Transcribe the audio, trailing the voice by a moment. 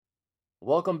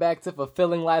Welcome back to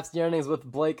Fulfilling Life's Yearnings with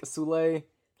Blake Soule.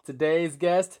 Today's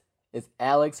guest is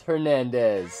Alex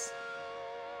Hernandez.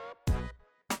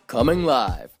 Coming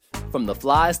live from the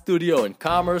Fly Studio in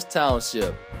Commerce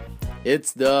Township,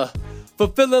 it's the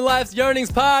Fulfilling Life's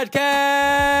Yearnings podcast!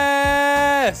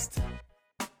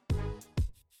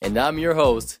 And I'm your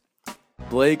host,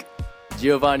 Blake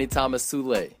Giovanni Thomas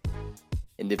Soule.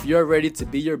 And if you're ready to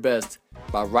be your best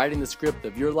by writing the script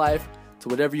of your life to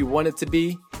whatever you want it to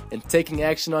be and taking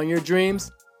action on your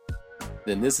dreams,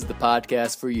 then this is the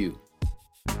podcast for you.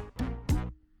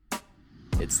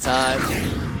 It's time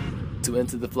to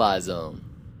enter the fly zone.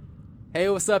 Hey,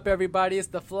 what's up, everybody? It's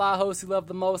the fly host you love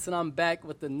the most, and I'm back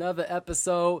with another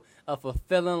episode of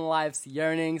Fulfilling Life's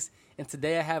Yearnings. And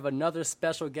today I have another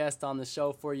special guest on the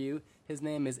show for you. His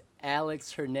name is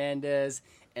Alex Hernandez,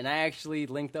 and I actually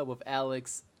linked up with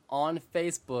Alex on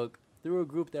Facebook through a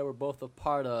group that we're both a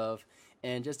part of,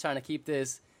 and just trying to keep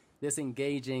this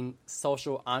engaging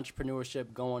social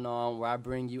entrepreneurship going on, where I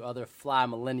bring you other fly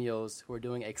millennials who are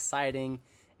doing exciting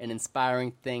and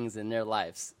inspiring things in their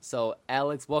lives. So,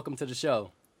 Alex, welcome to the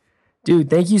show.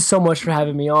 Dude, thank you so much for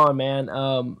having me on, man.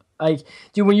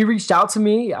 When you reached out to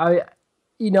me, no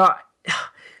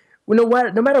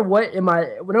matter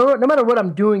what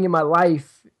I'm doing in my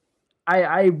life,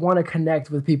 I want to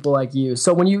connect with people like you.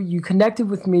 So when you connected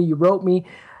with me, you wrote me,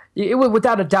 it was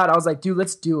without a doubt. I was like, dude,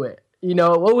 let's do it. You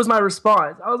know, what was my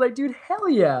response? I was like, dude, hell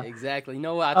yeah. Exactly. You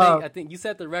know what? I think you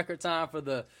set the record time for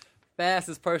the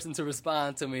fastest person to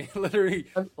respond to me. Literally,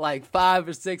 like 5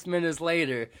 or 6 minutes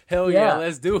later. Hell yeah,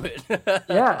 let's do it.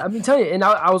 Yeah, I mean, tell you, and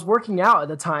I was working out at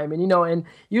the time, and and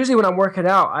usually when I'm working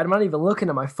out, I'm not even looking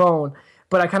at my phone,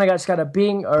 but I kind of just got a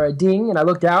bing or a ding, and I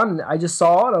looked down and I just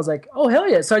saw it. I was like, oh hell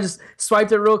yeah! So I just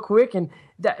swiped it real quick, and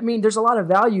there's a lot of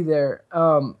value there.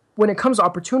 When it comes to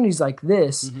opportunities like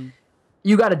this. Mm-hmm.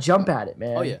 You got to jump at it,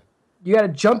 man. Oh, yeah. You got to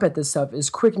jump at this stuff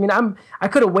as quick. I mean, I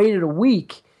could have waited a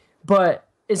week, but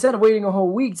instead of waiting a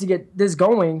whole week to get this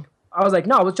going, I was like,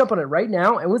 no, let's jump on it right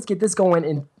now, and let's get this going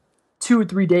in 2 or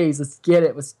 3 days. Let's get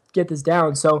it. Let's get this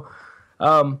down. So,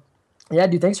 yeah,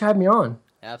 dude, thanks for having me on.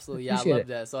 Absolutely. Yeah, I love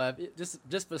that. So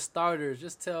just for starters,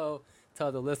 just tell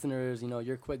the listeners,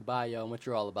 your quick bio and what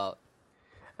you're all about.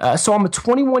 So I'm a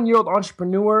 21-year-old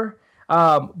entrepreneur.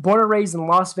 Born and raised in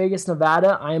Las Vegas,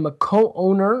 Nevada. I am a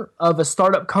co-owner of a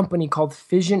startup company called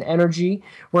Fission Energy.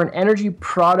 We're an energy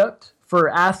product for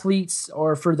athletes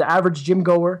or for the average gym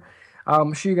goer.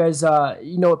 I'm sure you guys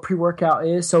what pre-workout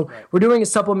is. So We're doing a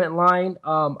supplement line.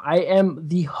 I am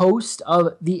the host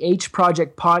of the H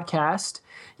Project podcast.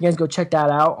 You guys go check that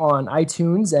out on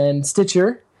iTunes and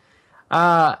Stitcher.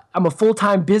 I'm a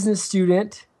full-time business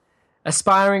student,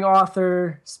 aspiring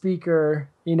author, speaker,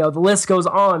 the list goes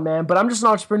on, man. But I'm just an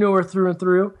entrepreneur through and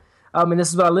through, and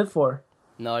this is what I live for.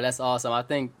 No, that's awesome. I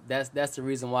think that's the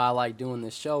reason why I like doing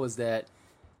this show is that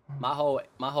my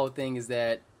whole thing is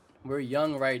that we're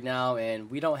young right now and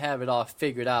we don't have it all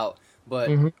figured out, but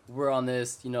we're on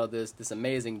this, this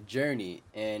amazing journey,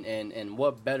 and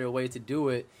what better way to do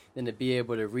it than to be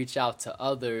able to reach out to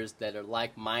others that are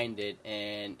like-minded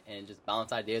and just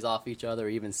bounce ideas off each other, or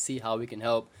even see how we can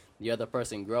help the other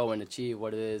person grow and achieve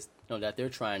what it is that they're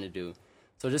trying to do.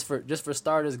 So just for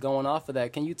starters, going off of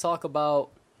that, can you talk about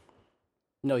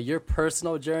your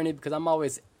personal journey? Because I'm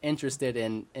always interested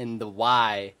in the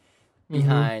why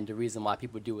behind the reason why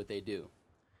people do what they do.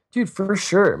 Dude, for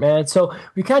sure, man. So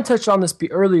we kind of touched on this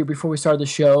earlier before we started the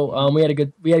show. We had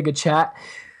a good chat,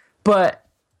 but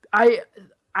I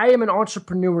am an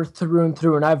entrepreneur through and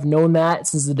through, and I've known that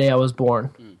since the day I was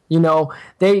born.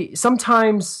 They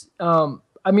sometimes.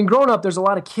 Growing up, there's a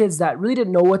lot of kids that really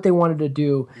didn't know what they wanted to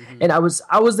do, and I was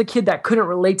the kid that couldn't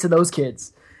relate to those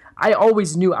kids. I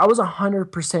always knew. I was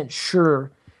 100%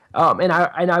 sure, and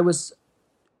I was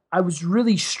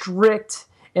really strict,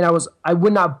 and I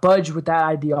would not budge with that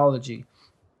ideology.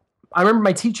 I remember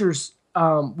my teachers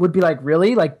would be like,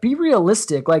 "Really? Like, be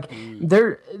realistic. Like,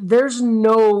 there's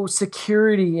no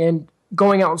security in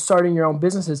going out and starting your own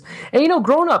businesses." And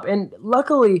growing up, and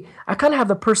luckily I kind of have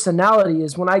the personality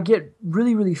is when I get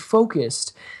really, really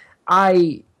focused,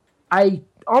 I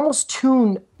almost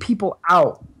tune people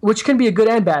out, which can be a good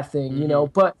and bad thing,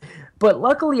 but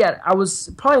luckily I was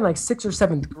probably in like 6th or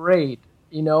 7th grade,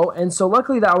 and so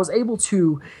luckily that I was able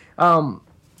to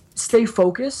stay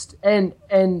focused and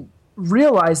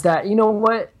realize that,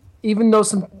 what, even though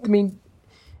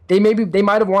they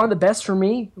might have wanted the best for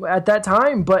me at that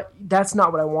time, but that's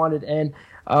not what I wanted. And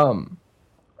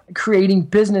creating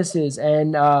businesses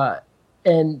and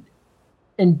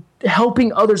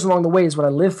helping others along the way is what I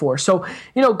live for. So,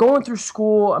 going through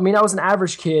school, I was an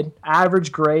average kid,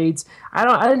 average grades. I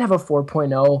didn't have a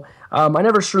 4.0. I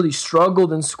never really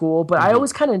struggled in school, but I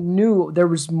always kind of knew there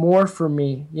was more for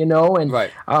me, you know, and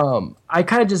Right. I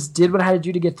kind of just did what I had to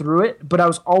do to get through it, but I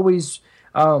was always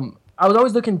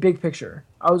looking big picture.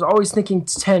 I was always thinking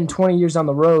 10, 20 years down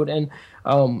the road, and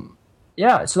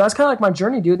yeah, so that's kind of like my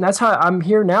journey, dude, and that's how I'm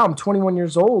here now. I'm 21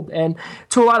 years old, and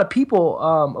to a lot of people,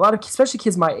 especially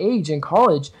kids my age in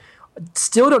college,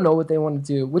 still don't know what they want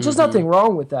to do, which is nothing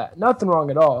wrong with that. Nothing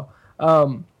wrong at all.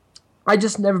 I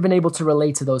just never been able to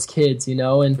relate to those kids, you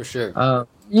know, and For sure.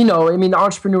 you know, I mean, the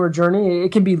entrepreneur journey,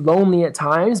 it can be lonely at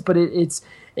times, but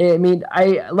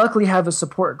I luckily have a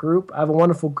support group. I have a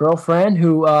wonderful girlfriend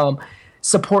who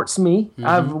supports me.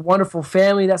 I have a wonderful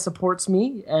family that supports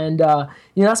me, and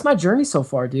you know, that's my journey so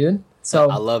far, dude. So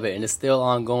I love it, and it's still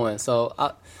ongoing. So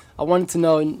I wanted to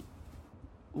know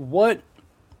what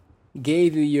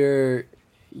gave you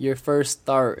your first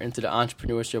start into the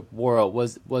entrepreneurship world.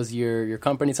 Was your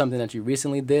company something that you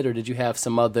recently did, or did you have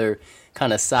some other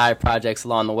kind of side projects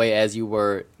along the way as you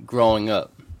were growing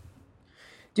up?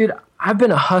 Dude, I've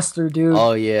been a hustler, dude.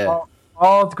 Oh yeah.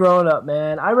 All growing up,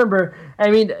 man. I remember, I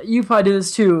mean, you probably do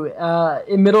this too.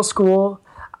 In middle school,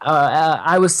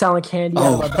 I was selling candy.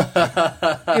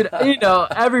 Dude, you know,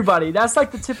 everybody. That's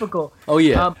like the typical. Oh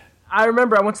yeah. I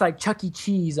remember I went to like Chuck E.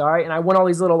 Cheese, all right, and I won all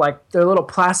these little they're little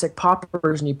plastic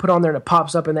poppers, and you put on there and it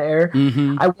pops up in the air.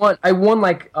 I won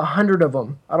like 100 of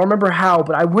them. I don't remember how,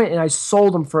 but I went and I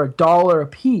sold them for $1 a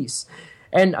piece.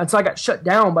 And until I got shut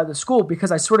down by the school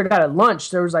because I swear to God, at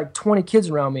lunch there was like 20 kids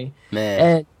around me.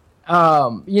 Man.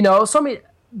 And you know, so I mean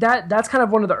that's kind of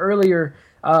one of the earlier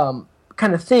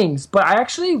kind of things. But I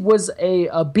actually was a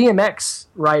BMX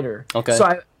rider. Okay.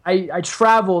 So I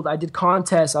traveled, I did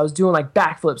contests, I was doing like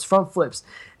backflips, front flips.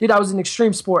 Dude, I was an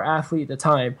extreme sport athlete at the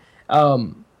time.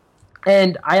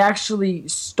 And I actually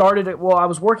started it, I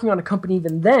was working on a company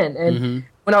even then. And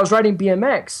when I was riding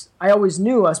BMX, I always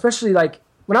knew, especially like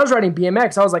when I was riding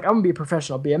BMX, I was like, I'm going to be a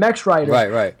professional BMX rider.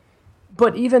 Right.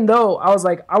 But even though I was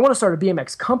like, I want to start a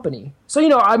BMX company. So, you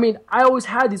know, I mean, I always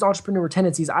had these entrepreneur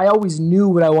tendencies. I always knew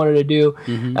what I wanted to do.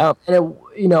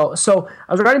 You know, so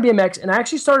I was riding BMX and I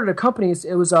actually started a company.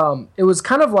 It was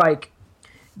kind of like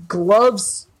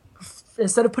gloves.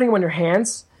 Instead of putting them on your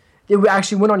hands, it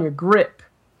actually went on your grip.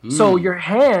 So your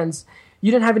hands, you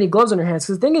didn't have any gloves on your hands.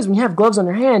 Because the thing is, when you have gloves on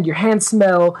your hand, your hands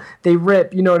smell, they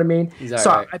rip, you know what I mean? Exactly.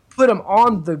 So I put them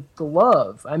on the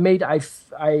glove.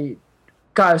 I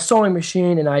got a sewing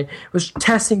machine and I was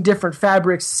testing different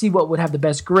fabrics to see what would have the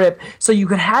best grip. So you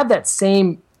could have that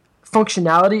same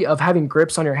functionality of having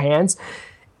grips on your hands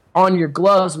on your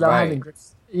gloves without having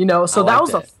grips. You know, so that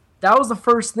was the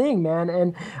first thing, man.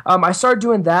 And I started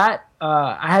doing that.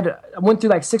 I went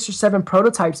through like 6 or 7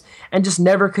 prototypes and just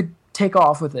never could take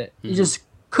off with it. You just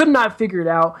could not figure it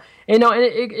out. You know, and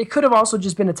it could have also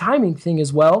just been a timing thing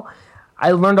as well.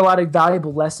 I learned a lot of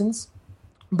valuable lessons.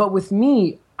 But with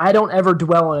me, I don't ever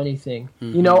dwell on anything.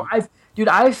 You know,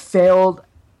 I've failed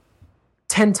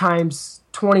 10 times,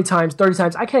 20 times, 30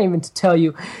 times. I can't even tell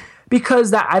you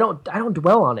because I don't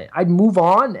dwell on it. I'd move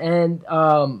on and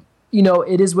you know,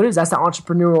 it is what it is. That's the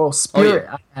entrepreneurial spirit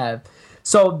I have.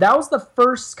 So that was the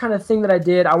first kind of thing that I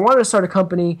did. I wanted to start a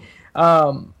company,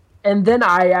 and then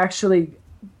I actually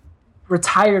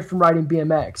retired from riding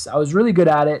BMX. I was really good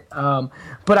at it,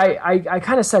 but I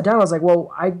kind of sat down. I was like,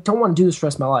 well, I don't want to do this for the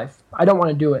rest of my life. I don't want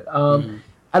to do it.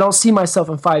 I don't see myself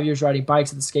in 5 years riding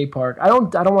bikes at the skate park. I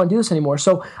don't want to do this anymore.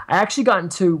 So I actually got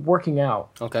into working out.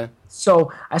 Okay.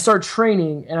 So I started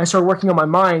training and I started working on my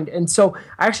mind. And so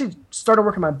I actually started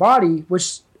working my body,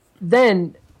 which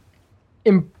then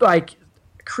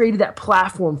created that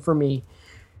platform for me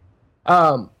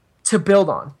to build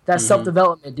on. That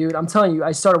self-development, dude. I'm telling you,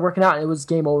 I started working out and it was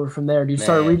game over from there, dude.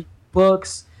 Started reading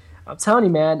books. I'm telling you,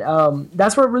 man,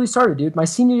 that's where it really started, dude. My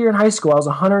senior year in high school, I was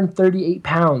 138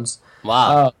 pounds.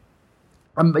 Wow.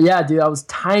 Yeah, dude, I was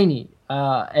tiny. You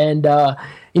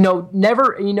know,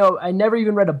 I never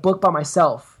even read a book by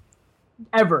myself,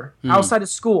 ever, outside of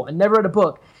school. I never read a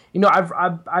book. You know,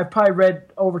 I've probably read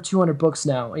over 200 books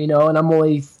now, you know, and I'm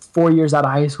only 4 years out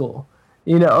of high school,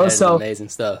 you know. That is amazing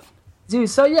stuff. Dude,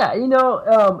 so yeah, you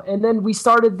know, and then we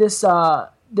started this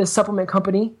supplement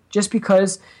company just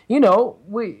because, you know,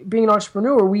 being an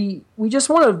entrepreneur, we just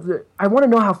I want to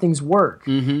know how things work.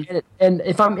 And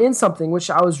if I'm in something, which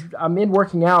I'm in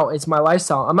working out, it's my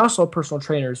lifestyle. I'm also a personal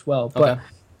trainer as well. But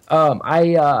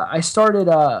I started,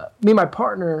 me and my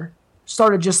partner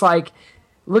started just like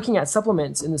looking at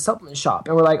supplements in the supplement shop.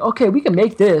 And we're like, okay, we can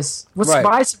make this.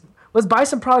 let's buy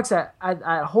some products at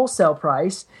wholesale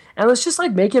price, and let's just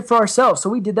like make it for ourselves. So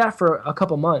we did that for a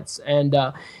couple months, and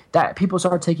that people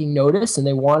started taking notice, and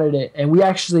they wanted it. And we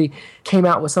actually came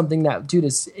out with something that, dude,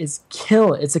 is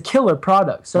killer. It's a killer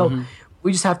product. So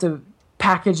we just have to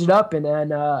package it up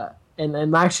and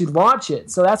actually launch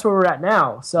it. So that's where we're at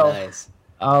now. So. Nice.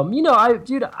 I've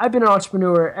been an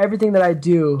entrepreneur. Everything that I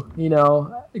do,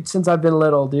 since I've been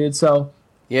little, dude. So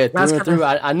yeah, through and through.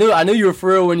 I knew you were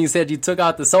for real when you said you took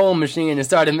out the sewing machine and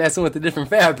started messing with the different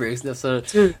fabrics. So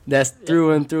that's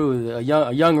through and through. A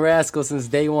young rascal since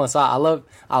day one. So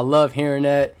I love hearing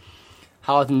that.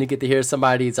 How often you get to hear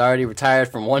somebody who's already retired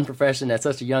from one profession at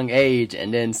such a young age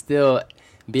and then still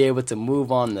be able to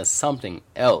move on to something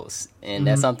else, and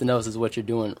that something else is what you're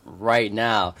doing right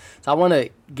now. So I want to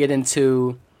get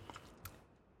into,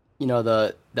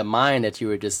 the mind that you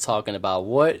were just talking about.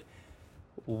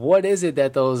 What is it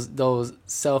that those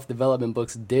self-development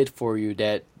books did for you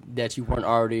that you weren't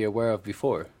already aware of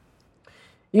before?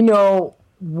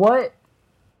 What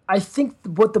I think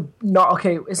it's not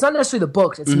necessarily the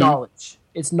books, it's knowledge.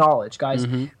 It's knowledge, guys.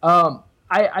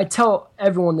 I tell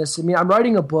everyone this. I mean, I'm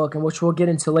writing a book, and which we'll get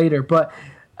into later. But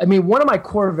I mean, one of my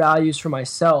core values for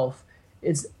myself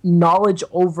is knowledge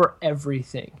over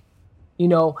everything.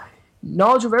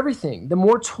 Knowledge over everything. The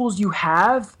more tools you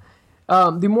have,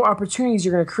 the more opportunities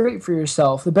you're going to create for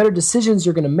yourself. The better decisions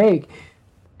you're going to make.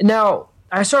 Now,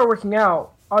 I started working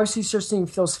out. Obviously, you start seeing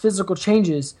those physical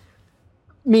changes.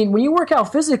 I mean, when you work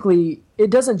out physically, it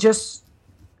doesn't just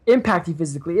impact you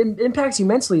physically. It impacts you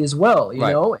mentally as well. You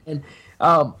know, and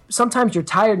sometimes you're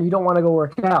tired and you don't want to go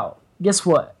work out. Guess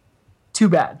what? Too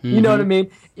bad. You know what I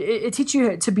mean? It teaches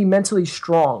you to be mentally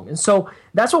strong. And so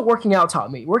that's what working out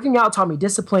taught me. Working out taught me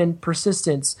discipline,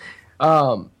 persistence,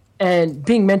 and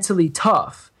being mentally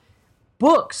tough.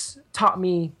 Books taught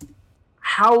me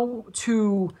how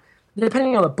to,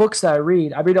 depending on the books that I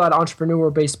read a lot of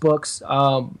entrepreneur-based books,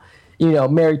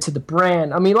 Married to the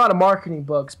Brand. I mean, a lot of marketing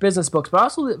books, business books, but I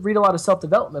also read a lot of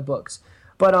self-development books.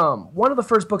 But one of the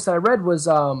first books that I read was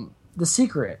The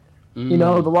Secret, the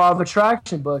Law of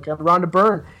Attraction book. Rhonda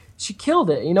Byrne, she killed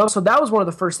it, So that was one of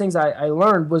the first things I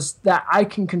learned was that I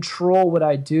can control what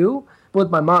I do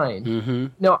with my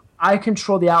mind. I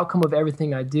control the outcome of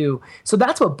everything I do. So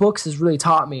that's what books has really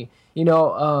taught me.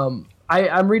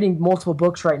 I'm reading multiple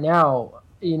books right now,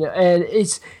 and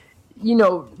it's,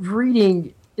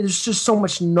 reading, there's just so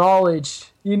much knowledge.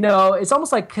 It's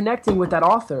almost like connecting with that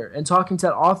author and talking to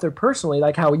that author personally,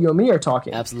 like how you and me are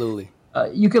talking. Absolutely.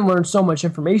 You can learn so much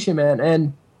information, man,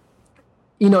 and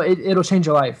it'll change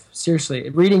your life. Seriously,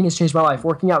 reading has changed my life.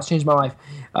 Working out has changed my life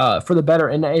for the better,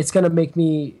 and it's gonna make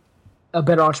me a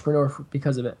better entrepreneur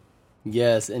because of it.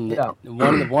 Yes, and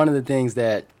one of the things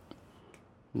that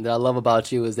I love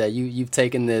about you is that you've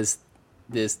taken this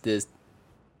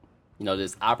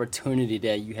opportunity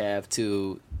that you have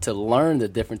to learn the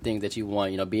different things that you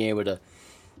want, being able to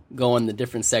go in the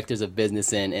different sectors of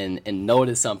business and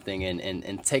notice something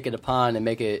and take it upon and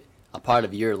make it a part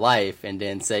of your life, and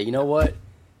then say, you know what,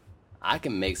 I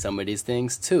can make some of these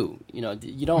things too.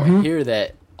 You don't hear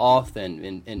that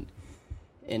often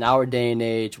in our day and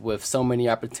age with so many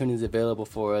opportunities available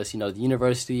for us. The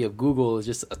University of Google is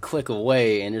just a click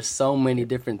away, and there's so many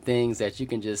different things that you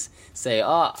can just say,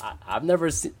 I've never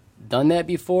done that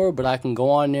before, but I can go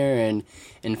on there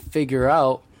and figure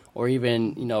out, or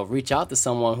even reach out to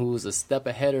someone who's a step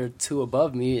ahead or two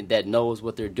above me that knows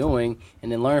what they're doing,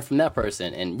 and then learn from that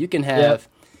person. And you can have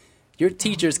your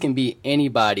teachers can be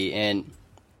anybody. And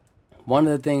one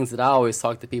of the things that I always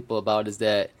talk to people about is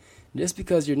that just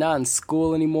because you're not in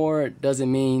school anymore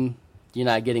doesn't mean you're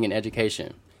not getting an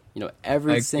education.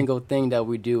 Every single thing that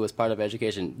we do is part of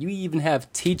education. You even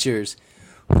have teachers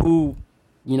who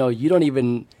you don't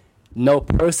even know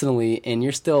personally, and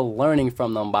you're still learning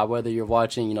from them by whether you're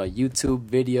watching YouTube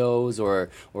videos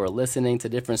or listening to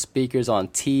different speakers on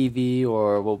TV,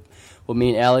 or what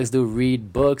me and Alex do,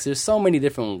 read books. There's so many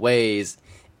different ways,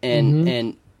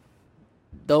 and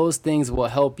those things will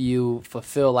help you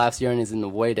fulfill life's yearnings in a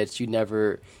way that you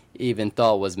never even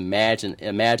thought was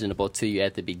imaginable to you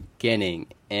at the beginning.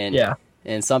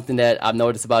 And something that I've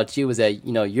noticed about you is that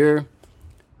you're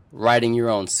writing your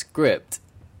own script.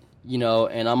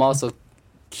 And I'm also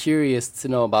curious to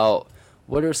know about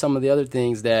what are some of the other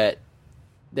things that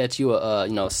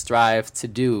you strive to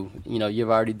do. You've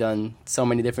already done so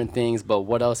many different things, but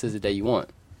what else is it that you want?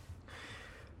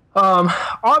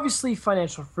 Obviously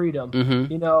financial freedom.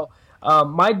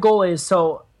 My goal is,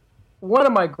 one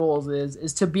of my goals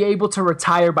is to be able to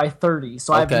retire by 30.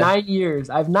 So I have 9 years.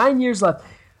 I have 9 years left.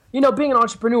 Being an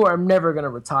entrepreneur, I'm never going to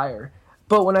retire.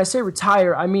 But when I say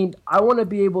retire, I mean I want to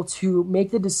be able to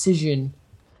make the decision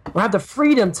or have the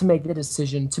freedom to make the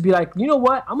decision to be like, you know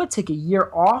what, I'm gonna take a year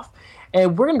off,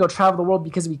 and we're gonna go travel the world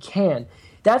because we can.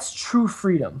 That's true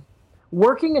freedom.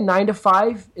 Working a 9 to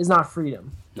 5 is not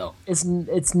freedom. No,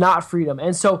 it's not freedom.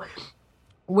 And so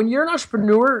when you're an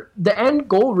entrepreneur, the end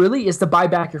goal really is to buy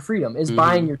back your freedom, is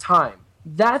buying your time.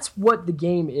 That's what the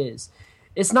game is.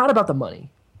 It's not about the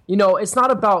money. It's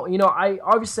not about, I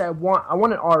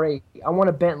want an R8, I want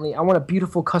a Bentley, I want a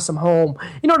beautiful custom home.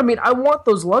 You know what I mean? I want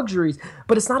those luxuries,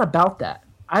 but it's not about that.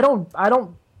 I don't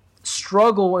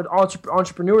struggle with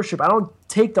entrepreneurship. I don't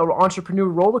take the entrepreneur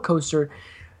roller coaster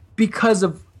because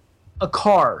of a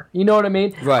car. You know what I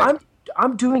mean? Right.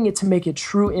 I'm doing it to make a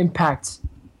true impact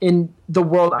in the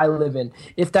world I live in.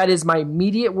 If that is my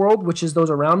immediate world, which is those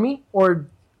around me, or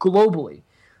globally.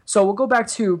 So we'll go back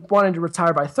to wanting to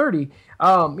retire by 30.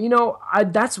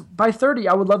 That's by 30,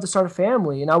 I would love to start a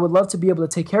family, and I would love to be able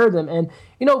to take care of them. And,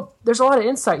 there's a lot of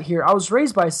insight here. I was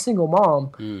raised by a single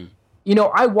mom.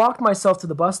 I walked myself to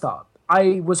the bus stop.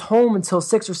 I was home until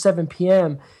 6 or 7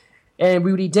 p.m., and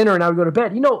we would eat dinner, and I would go to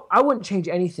bed. I wouldn't change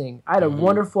anything. I had a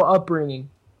wonderful upbringing.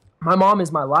 My mom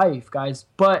is my life, guys,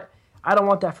 but I don't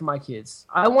want that for my kids.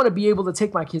 I want to be able to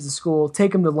take my kids to school,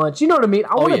 take them to lunch. You know what I mean?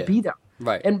 I want to be there.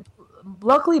 Right. And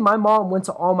luckily, my mom went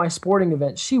to all my sporting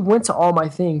events. She went to all my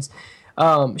things.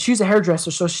 She was a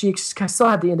hairdresser, so she still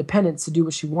had the independence to do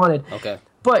what she wanted. Okay.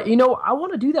 But, I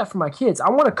want to do that for my kids. I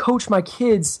want to coach my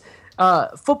kids'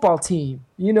 football team.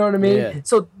 You know what I mean? Yeah.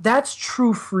 So that's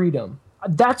true freedom.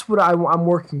 That's what I'm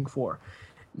working for.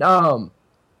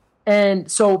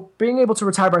 And so being able to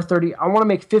retire by 30, I want to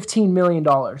make $15 million.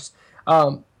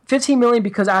 $15 million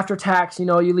because after tax, you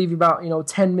leave about,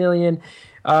 $10 million.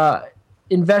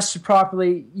 Invested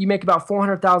properly, you make about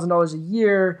 $400,000 a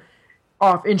year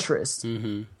off interest.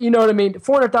 You know what I mean?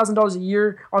 $400,000 a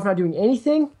year off not doing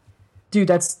anything, dude.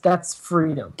 That's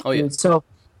freedom. Oh yeah. Dude. So,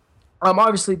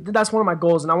 obviously that's one of my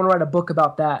goals, and I want to write a book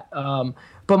about that.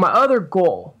 But my other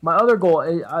goal,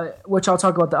 which I'll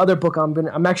talk about the other book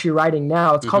I'm actually writing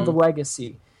now. It's called The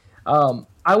Legacy.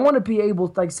 I want to be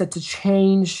able, like I said, to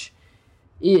change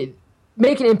it,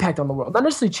 make an impact on the world. Not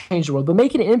necessarily change the world, but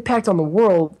make an impact on the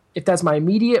world, if that's my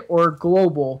immediate or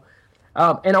global.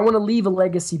 And I want to leave a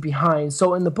legacy behind.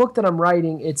 So in the book that I'm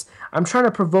writing, I'm trying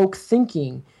to provoke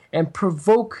thinking and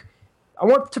I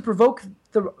want to provoke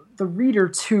the reader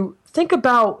to think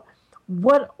about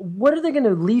what are they going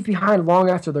to leave behind long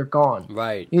after they're gone.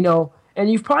 Right.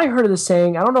 And you've probably heard of the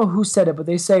saying, I don't know who said it, but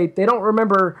they say they don't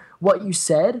remember what you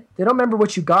said. They don't remember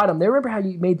what you got them. They remember how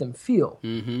you made them feel.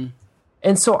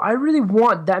 And so I really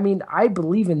want that. I mean, I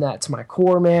believe in that to my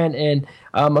core, man. And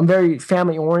I'm very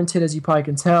family oriented, as you probably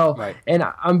can tell. Right. And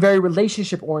I'm very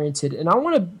relationship oriented. And I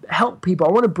want to help people.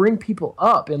 I want to bring people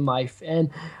up in life. And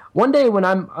one day when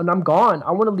I'm gone,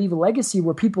 I want to leave a legacy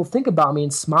where people think about me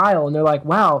and smile. And they're like,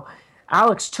 wow,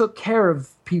 Alex took care of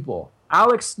people.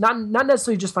 Alex, not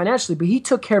necessarily just financially, but he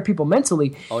took care of people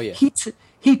mentally. Oh, yeah. He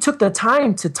took the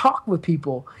time to talk with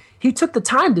people. He took the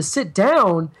time to sit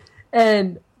down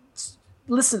and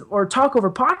listen or talk over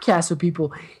podcasts with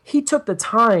people. He took the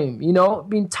time, I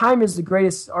mean, time is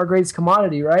our greatest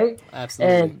commodity, right?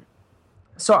 Absolutely. And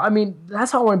so, I mean,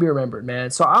 that's how I want to be remembered, man.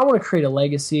 So I want to create a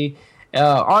legacy.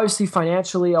 Obviously,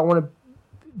 financially, I want to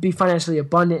be financially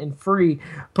abundant and free,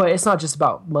 but it's not just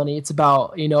about money. It's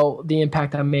about, the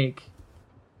impact I make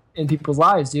in people's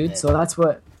lives, dude. Man. So that's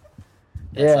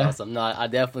awesome. No, I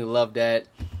definitely love that.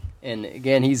 And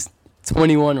again, he's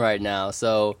 21 right now,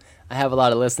 so I have a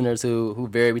lot of listeners who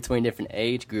vary between different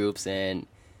age groups, and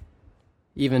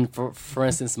even for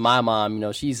instance, my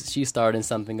mom, she's starting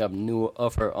something up new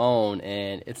of her own,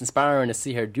 and it's inspiring to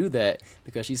see her do that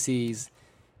because she sees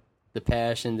the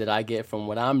passion that I get from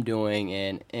what I'm doing,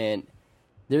 and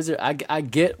I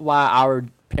get why our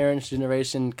parents'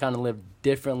 generation kind of lived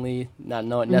differently, not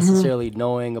necessarily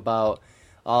knowing about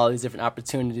all these different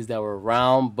opportunities that were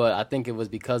around, but I think it was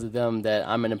because of them that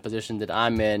I'm in a position that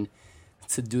I'm in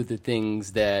to do the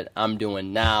things that I'm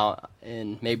doing now.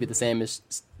 And maybe the same is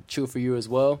true for you as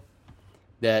well,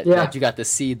 that you got to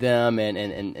see them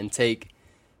and take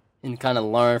and kind of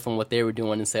learn from what they were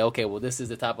doing and say, okay, well, this is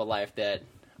the type of life that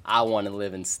I want to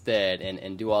live instead,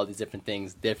 and do all these different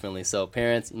things differently. So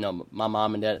parents, my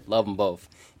mom and dad, love them both.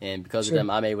 And because of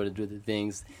them, I'm able to do the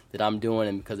things that I'm doing.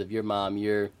 And because of your mom,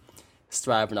 you're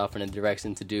striving off in a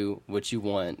direction to do what you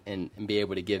want and be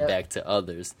able to give back to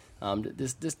others.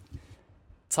 Just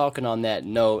talking on that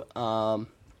note,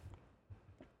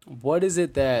 what is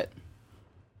it that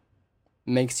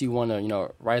makes you want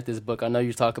to, write this book? I know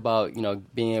you talk about,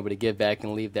 being able to give back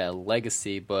and leave that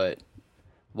legacy, but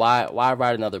why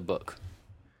write another book?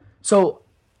 So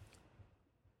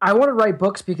I want to write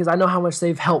books because I know how much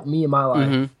they've helped me in my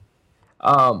life.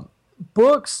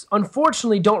 Books,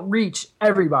 unfortunately, don't reach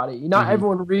everybody. Not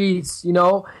everyone reads.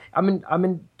 I'm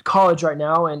in college right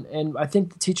now, and I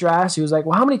think the teacher asked, he was like,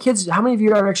 "Well, how many of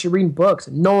you are actually reading books?"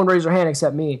 And no one raised their hand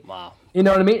except me. Wow. You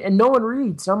know what I mean? And no one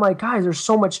reads. And I'm like, guys, there's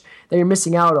so much that you're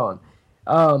missing out on.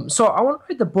 So I want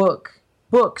to write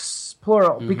books,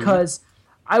 plural, because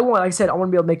like I said, I want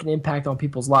to be able to make an impact on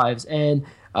people's lives. And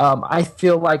I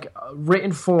feel like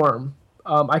written form,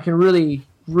 I can really,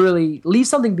 really leave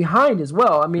something behind as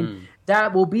well. I mean,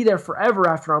 that will be there forever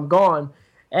after I'm gone,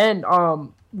 and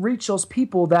reach those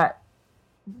people that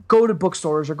go to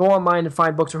bookstores or go online and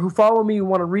find books, or who follow me and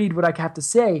want to read what I have to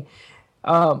say.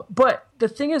 But the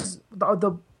thing is,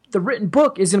 the written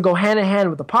book is going to go hand in hand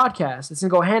with the podcast. It's going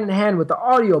to go hand in hand with the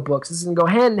audiobooks. It's going to go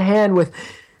hand in hand with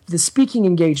the speaking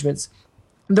engagements.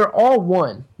 They're all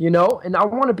one, and I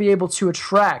want to be able to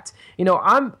attract.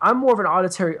 I'm more of an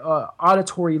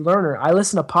auditory learner. I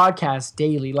listen to podcasts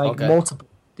daily, multiple.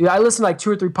 Dude, I listen to like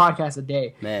 2 or 3 podcasts a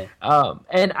day. Man.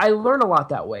 And I learn a lot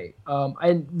that way.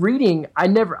 And reading,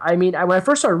 when I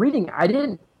first started reading,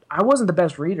 I wasn't the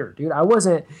best reader, dude. I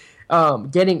wasn't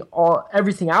getting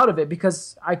everything out of it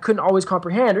because I couldn't always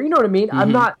comprehend, or you know what I mean?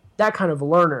 I'm not that kind of a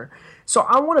learner. So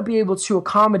I want to be able to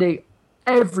accommodate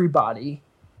everybody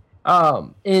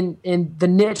in the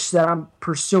niche that I'm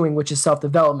pursuing, which is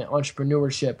self-development,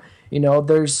 entrepreneurship.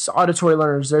 There's auditory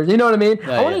learners. There's, you know what I mean?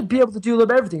 I want to be able to do a little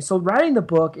bit of everything. So writing the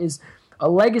book is a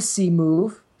legacy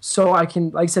move, so I can,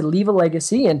 like I said, leave a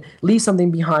legacy and leave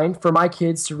something behind for my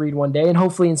kids to read one day, and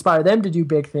hopefully inspire them to do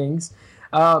big things,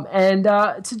 and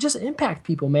to just impact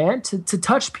people, man, to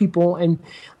touch people. And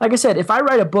like I said, if I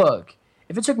write a book,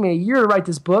 if it took me a year to write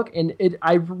this book and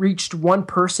I reached one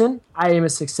person, I am a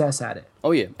success at it.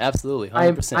 Oh yeah, absolutely,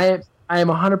 100%. I am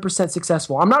 100%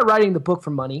 successful. I'm not writing the book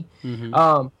for money.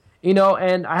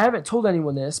 And I haven't told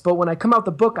anyone this, but when I come out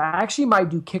the book, I actually might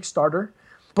do Kickstarter,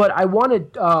 but I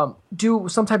want to do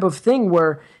some type of thing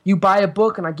where you buy a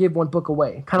book and I give one book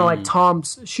away, kind of like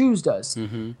Tom's Shoes does.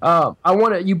 You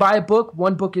buy a book,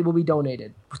 one book it will be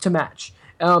donated to match,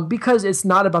 because it's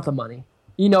not about the money.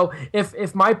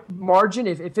 If my margin,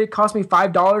 if it costs me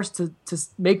 $5 to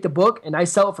make the book and I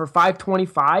sell it for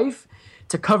 $5.25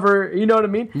 to cover, you know what I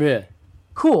mean? Yeah.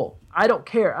 Cool. I don't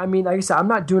care. I mean, like I said, I'm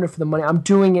not doing it for the money. I'm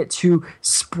doing it to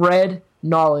spread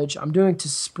knowledge. I'm doing it to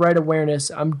spread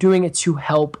awareness. I'm doing it to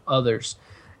help others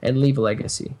and leave a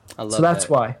legacy. I love so that's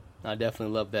that. why. I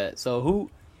definitely love that. So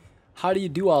how do you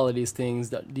do all of these things?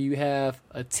 Do you have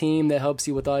a team that helps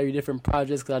you with all your different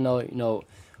projects? Because I know,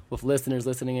 with listeners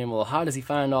listening in, well, how does he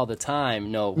find all the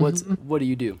time? What do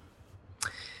you do?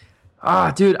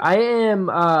 Dude, I am.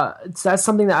 That's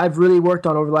something that I've really worked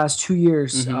on over the last 2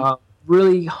 years.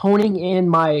 Really honing in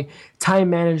my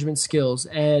time management skills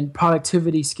and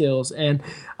productivity skills. And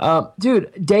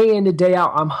dude, day in to day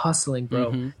out, I'm hustling,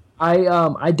 bro.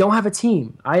 I don't have a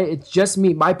team. It's just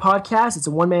me. My podcast, it's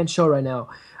a one-man show right now.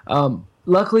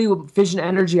 Luckily, with Vision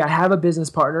Energy, I have a business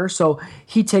partner, so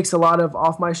he takes a lot of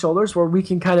off my shoulders where we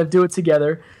can kind of do it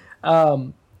together.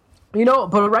 But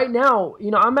right now,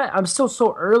 I'm still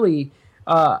so early.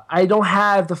 I don't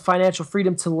have the financial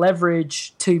freedom to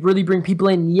leverage to really bring people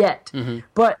in yet.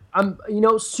 But I'm,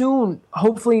 soon,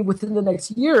 hopefully within the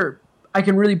next year, I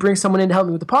can really bring someone in to help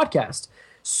me with the podcast.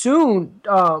 Soon,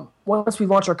 once we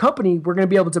launch our company, we're going to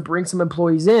be able to bring some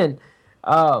employees in.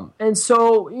 And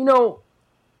so,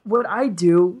 what I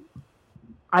do,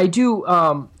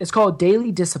 it's called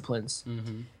Daily Disciplines.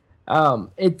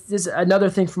 It's another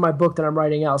thing from my book that I'm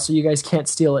writing out, so you guys can't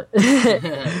steal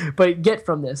it. But get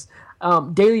from this.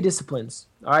 Daily disciplines.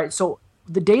 All right. So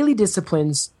the daily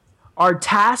disciplines are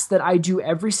tasks that I do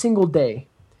every single day.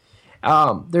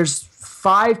 There's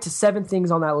 5 to 7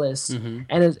 things on that list.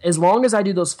 And as long as I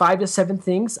do those 5 to 7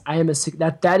 things,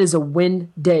 that is a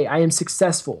win day. I am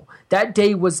successful. That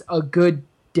day was a good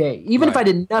day, even if I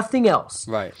did nothing else.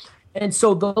 Right. And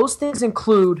so those things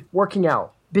include working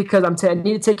out, because I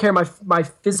need to take care of my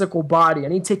physical body. I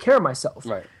need to take care of myself.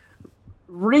 Right.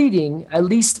 Reading at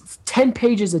least 10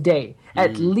 pages a day,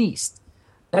 at least.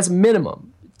 That's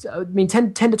minimum.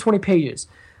 10 to 20 pages.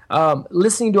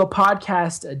 Listening to a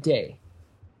podcast a day.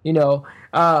 I'm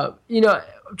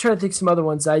trying to think of some other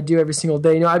ones I do every single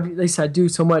day. At least I do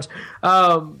so much.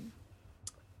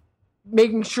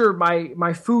 Making sure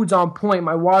my food's on point,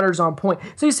 my water's on point.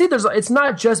 So you see, it's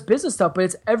not just business stuff, but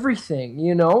it's everything.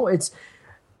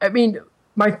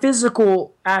 My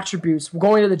physical attributes,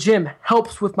 going to the gym,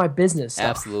 helps with my business stuff.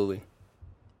 Absolutely.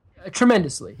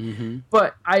 Tremendously.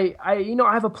 But I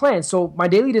have a plan. So my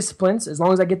daily disciplines, as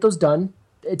long as I get those done,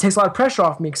 it takes a lot of pressure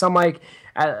off me because I'm like,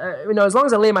 as long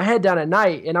as I lay my head down at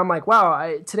night and I'm like,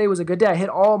 wow, today was a good day. I hit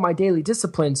all my daily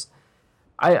disciplines.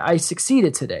 I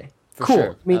succeeded today. For cool.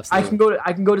 Sure. I mean, Absolutely.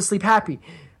 I can go to sleep happy,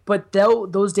 but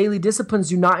those daily disciplines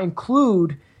do not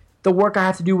include the work I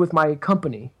have to do with my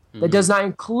company. That does not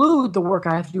include the work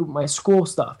I have to do with my school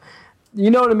stuff.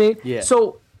 You know what I mean? Yeah.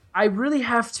 So I really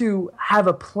have to have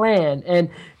a plan, and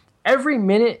every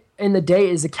minute in the day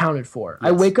is accounted for. Yes.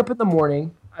 I wake up in the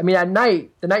morning. I mean, at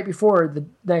night, the night before, the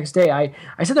next day, I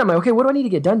sit there, I'm like, okay, what do I need to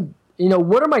get done?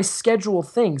 What are my scheduled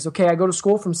things? Okay, I go to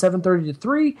school from 7:30 to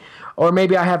 3, or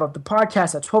maybe I have the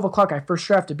podcast at 12 o'clock. I for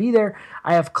sure have to be there.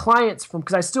 I have clients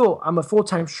because I'm a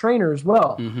full-time trainer as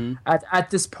well. Mm-hmm. At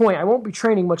this point. I won't be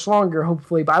training much longer,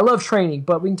 hopefully, but I love training,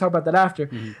 but we can talk about that after.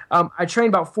 Mm-hmm. I train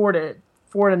about 4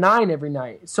 to 9 every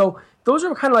night. So those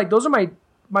are kind of like, those are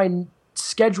my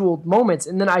scheduled moments,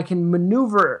 and then I can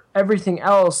maneuver everything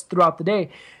else throughout the day.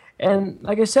 And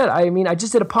like I said, I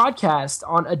just did a podcast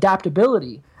on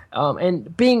adaptability.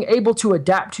 And being able to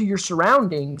adapt to your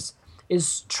surroundings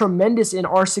is tremendous in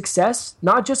our success,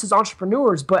 not just as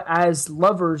entrepreneurs, but as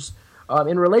lovers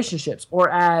in relationships, or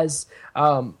as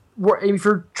if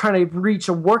you're trying to reach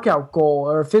a workout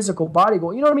goal or a physical body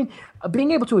goal. You know what I mean?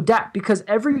 Being able to adapt, because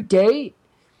every day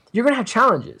you're going to have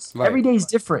challenges. Right. Every day is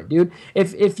different, dude.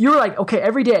 If you're like, okay,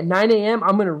 every day at 9 a.m.,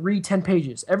 I'm going to read 10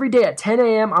 pages. Every day at 10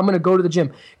 a.m., I'm going to go to the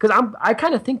gym. Because I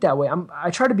kind of think that way. I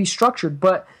try to be structured,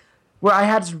 but where I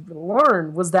had to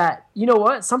learn was that, you know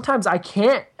what, sometimes I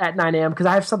can't at 9 a.m. because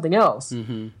I have something else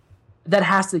that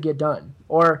has to get done.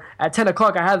 Or at 10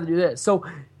 o'clock, I have to do this. So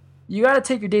you got to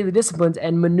take your daily disciplines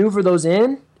and maneuver those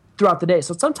in throughout the day.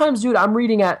 So sometimes, dude, I'm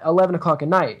reading at 11 o'clock at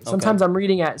night. Sometimes I'm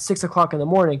reading at 6 o'clock in the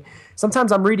morning.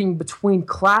 Sometimes I'm reading between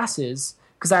classes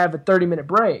because I have a 30-minute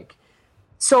break.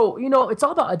 So, it's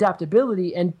all about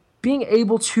adaptability and being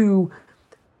able to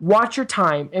watch your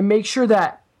time and make sure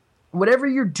that whatever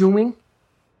you're doing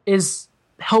is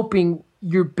helping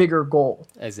your bigger goal.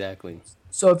 Exactly.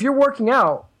 So if you're working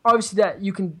out, obviously that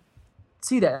you can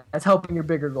see that's helping your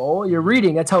bigger goal. You're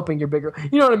reading, that's helping your bigger.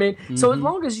 You know what I mean? Mm-hmm. So as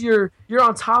long as you're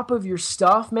on top of your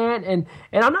stuff, man, and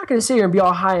I'm not going to sit here and be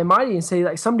all high and mighty and say,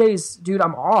 like, some days, dude,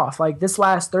 I'm off. Like this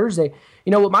last Thursday,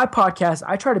 with my podcast,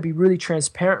 I try to be really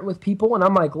transparent with people, and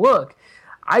I'm like, look,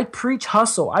 I preach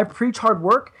hustle. I preach hard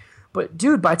work. But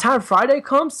dude, by the time Friday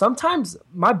comes, sometimes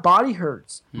my body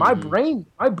hurts. My brain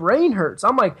hurts.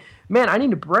 I'm like, man, I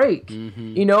need a break.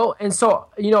 And so,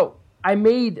 I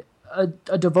made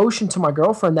a devotion to my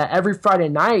girlfriend that every Friday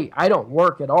night I don't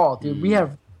work at all, dude. We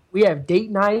have date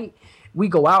night. We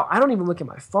go out. I don't even look at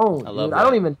my phone. I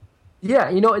don't even. Yeah,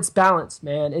 it's balance,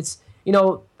 man. It's I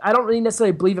don't really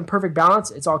necessarily believe in perfect balance.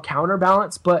 It's all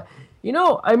counterbalance, but.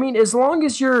 As long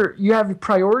as you have your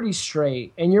priorities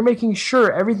straight and you're making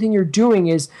sure everything you're doing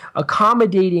is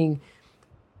accommodating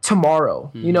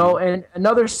tomorrow, and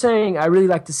another saying I really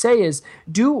like to say is,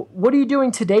 what are you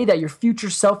doing today that your future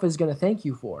self is going to thank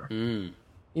you for?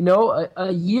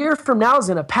 A year from now is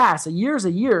going to pass. A year is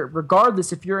a year,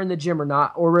 regardless if you're in the gym or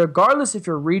not, or regardless if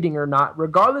you're reading or not,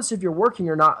 regardless if you're working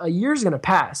or not, a year is going to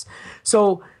pass.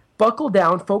 So buckle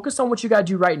down, focus on what you got to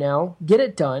do right now, get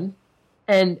it done.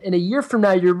 And in a year from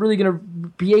now, you're really going to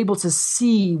be able to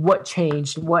see what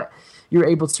changed and what you're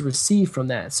able to receive from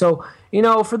that. So,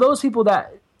 for those people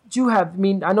that do have,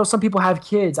 I know some people have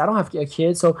kids. I don't have a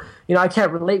kid, so, I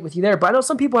can't relate with you there. But I know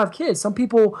some people have kids. Some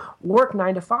people work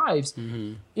 9 to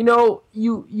 5s.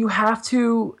 You have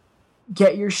to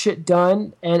get your shit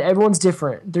done, and everyone's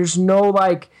different. There's no,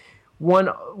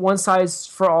 one size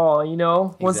for all,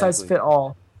 Exactly. One size fit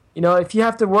all. If you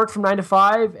have to work from 9 to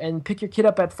 5 and pick your kid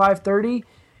up at 5:30,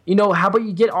 how about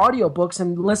you get audiobooks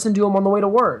and listen to them on the way to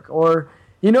work? Or,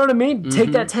 you know what I mean?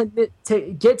 Take that 10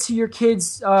 minutes, get to your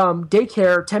kid's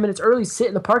daycare 10 minutes early, sit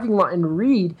in the parking lot and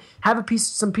read, have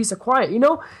some peace of quiet,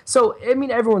 So,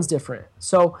 everyone's different.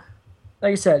 So,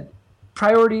 like I said,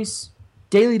 priorities,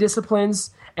 daily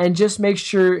disciplines, and just make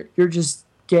sure you're just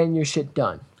getting your shit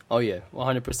done. Oh, yeah.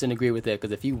 100% agree with that.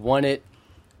 Because if you want it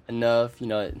enough,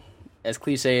 as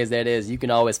cliche as that is, you can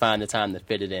always find the time to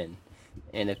fit it in.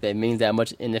 And if it means that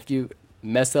much, and if you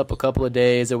mess up a couple of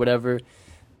days or whatever,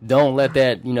 don't let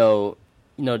that,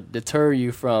 deter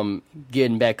you from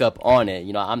getting back up on it.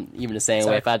 I'm even the same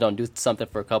way. If I don't do something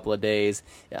for a couple of days,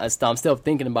 I'm still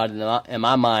thinking about it in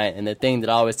my mind. And the thing that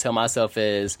I always tell myself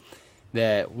is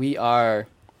that we are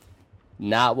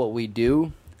not what we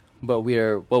do, but we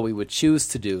are what we would choose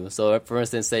to do. So, if, for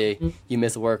instance, say you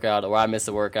miss a workout or I miss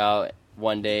a workout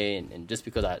one day, and just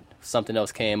because something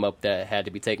else came up that had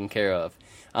to be taken care of,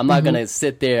 I'm not going to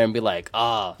sit there and be like,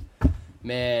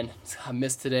 man, I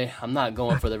missed today. I'm not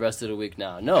going for the rest of the week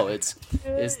now. No, it's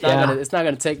not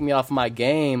gonna take me off my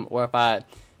game, or if I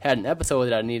had an episode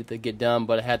that I needed to get done,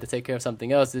 but I had to take care of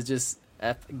something else. It's just,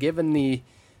 given the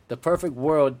perfect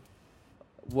world,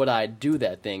 would I do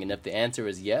that thing? And if the answer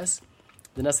is yes,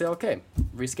 then I say, okay,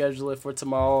 reschedule it for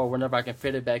tomorrow or whenever I can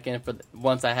fit it back in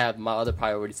once I have my other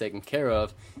priorities taken care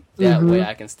of. That way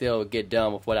I can still get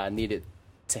done with what I needed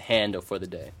to handle for the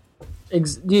day.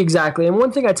 Exactly. And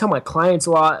one thing I tell my clients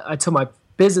a lot, I tell my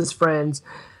business friends,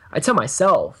 I tell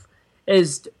myself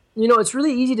is, it's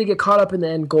really easy to get caught up in the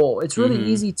end goal. It's really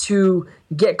easy to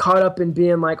get caught up in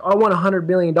being like, I want $100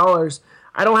 million.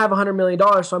 I don't have $100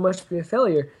 million, so I must be a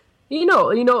failure.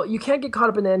 You can't get caught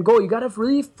up in the end goal. You got to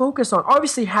really focus on,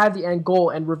 obviously have the end goal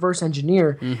and reverse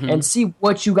engineer and see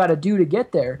what you got to do to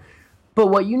get there. But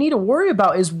what you need to worry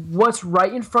about is what's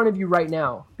right in front of you right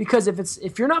now. Because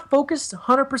if you're not focused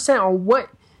 100% on what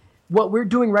we're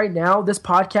doing right now, this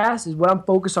podcast is what I'm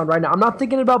focused on right now. I'm not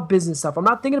thinking about business stuff. I'm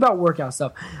not thinking about workout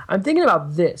stuff. I'm thinking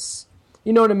about this.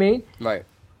 You know what I mean? Right.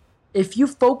 If you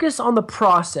focus on the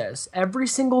process every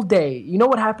single day, you know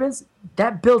what happens?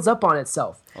 That builds up on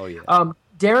itself. Oh, yeah.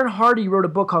 Darren Hardy wrote a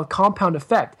book called Compound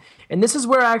Effect. And this is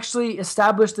where I actually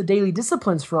established the daily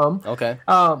disciplines from. Okay.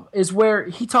 Is where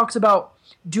he talks about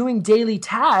doing daily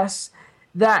tasks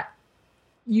that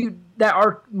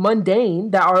are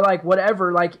mundane, that are like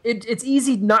whatever. Like it's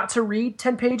easy not to read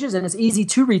 10 pages and it's easy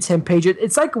to read 10 pages.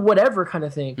 It's like whatever kind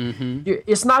of thing.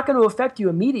 It's not going to affect you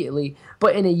immediately.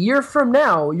 But in a year from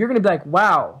now, you're going to be like,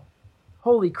 wow,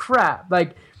 holy crap.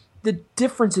 Like the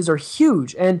differences are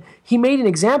huge. And he made an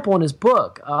example in his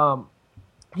book.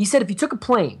 He said if you took a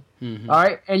plane, all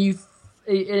right, and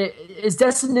his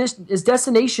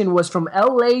destination was from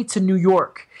LA to New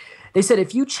York. They said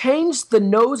if you change the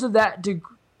nose of the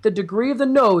degree of the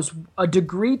nose a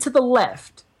degree to the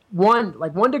left,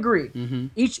 one degree,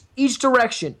 each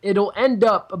direction, it'll end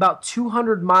up about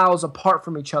 200 miles apart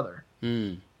from each other.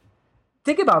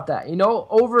 Think about that.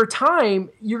 Over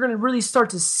time, you're going to really start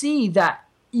to see that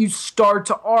you start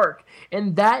to arc,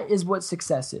 and that is what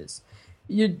success is.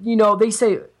 They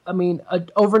say, an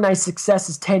overnight success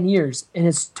is 10 years, and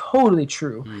it's totally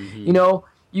true.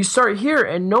 You start here,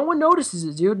 and no one notices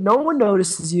it, dude. No one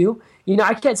notices you.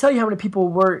 I can't tell you how many people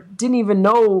didn't even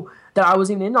know that I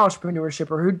was even in entrepreneurship,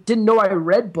 or who didn't know I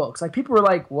read books. Like, people were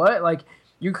like, what? Like,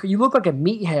 you look like a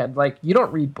meathead. Like, you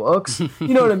don't read books. You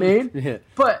know what I mean? Yeah.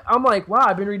 But I'm like, wow,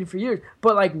 I've been reading for years.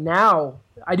 But, like, now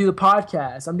I do the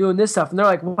podcast. I'm doing this stuff. And they're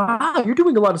like, wow, you're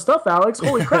doing a lot of stuff, Alex.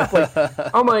 Holy crap. Like,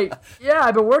 I'm like, yeah,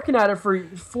 I've been working at it for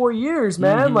 4 years,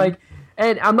 man. Like,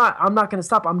 and I'm not going to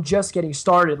stop. I'm just getting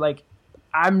started. Like,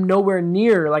 I'm nowhere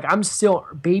near. Like, I'm still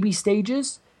baby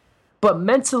stages. But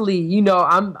mentally,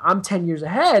 I'm 10 years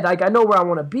ahead. Like, I know where I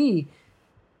want to be.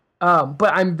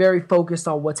 But I'm very focused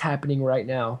on what's happening right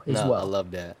now as well. I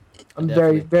love that. I'm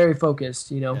very, very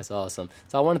focused, That's awesome.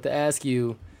 So I wanted to ask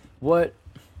you and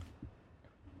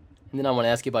then I want to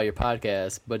ask you about your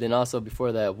podcast, but then also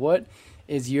before that, what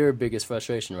is your biggest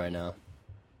frustration right now?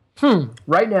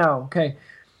 Right now, okay.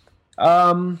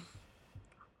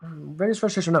 Biggest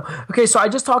frustration now. Okay, so I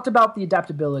just talked about the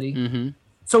adaptability.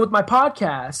 So with my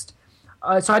podcast,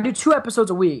 so I do 2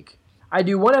 episodes a week. I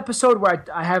do one episode where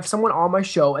I have someone on my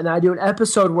show, and then I do an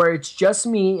episode where it's just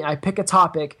me. I pick a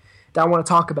topic that I want to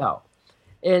talk about,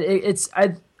 and it's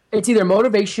either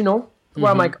motivational, where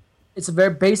I'm like, it's a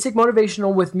very basic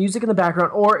motivational with music in the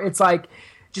background, or it's like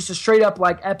just a straight up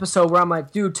like episode where I'm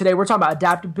like, dude, today we're talking about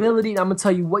adaptability, and I'm gonna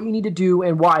tell you what you need to do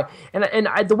and why. And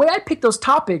the way I pick those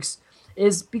topics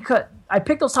is because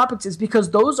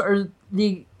those are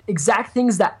the exact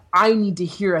things that I need to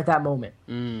hear at that moment.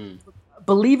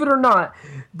 Believe it or not,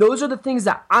 those are the things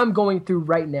that I'm going through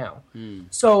right now.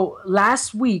 So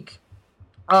last week,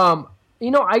 I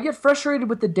get frustrated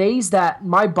with the days that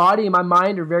my body and my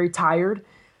mind are very tired,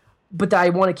 but that I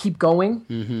want to keep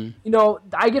going.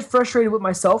 I get frustrated with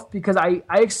myself because I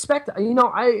expect,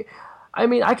 I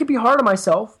could be hard on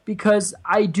myself because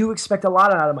I do expect a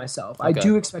lot out of myself. Okay. I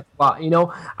do expect a lot,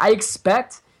 I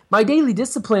expect my daily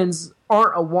disciplines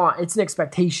aren't a want, it's an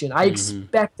expectation. I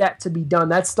expect that to be done.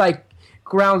 That's like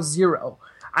ground zero.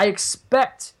 I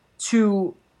expect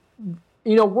to,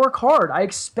 work hard. I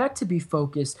expect to be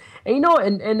focused. And,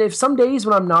 and if some days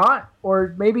when I'm not,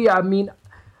 or maybe,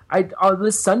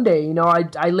 this Sunday,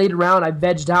 I laid around, I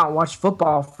vegged out and watched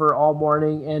football for all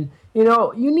morning. And,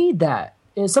 you need that.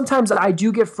 And sometimes I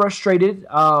do get frustrated.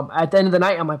 At the end of the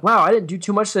night, I'm like, wow, I didn't do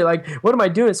too much today. Like, what am I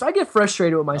doing? So I get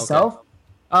frustrated with myself.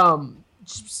 Okay.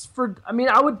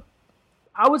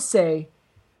 I would say,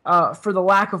 for the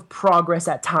lack of progress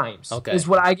at times is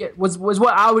what I get was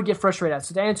what I would get frustrated at.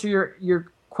 So to answer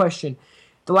your question.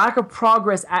 The lack of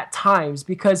progress at times,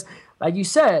 because like you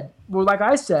said, well, like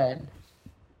I said,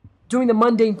 doing the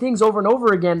mundane things over and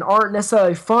over again aren't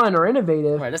necessarily fun or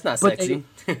innovative. Right, that's not sexy.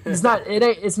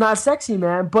 It's not sexy,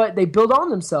 man, but they build on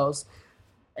themselves.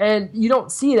 And you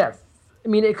don't see that. I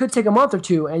mean, it could take a month or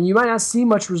two, and you might not see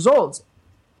much results.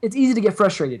 It's easy to get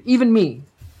frustrated, even me.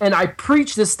 And I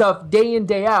preach this stuff day in,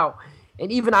 day out,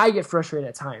 and even I get frustrated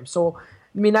at times. So,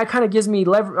 I mean, that kind of gives me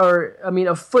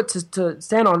a foot to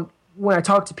stand on when I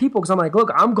talk to people, because I'm like,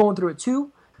 look, I'm going through it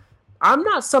too. I'm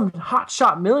not some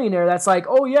hotshot millionaire that's like,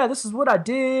 oh yeah, this is what I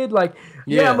did. Like,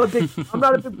 yeah,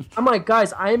 I'm like,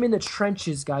 guys, I am in the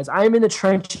trenches, guys. I am in the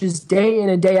trenches day in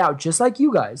and day out, just like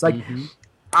you guys. Like,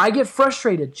 I get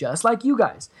frustrated just like you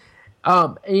guys.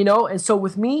 And so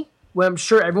with me, well, I'm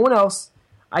sure everyone else,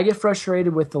 I get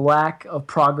frustrated with the lack of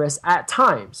progress at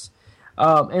times.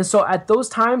 And so at those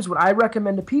times, what I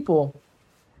recommend to people,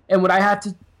 and what I have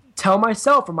to tell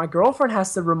myself, or my girlfriend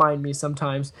has to remind me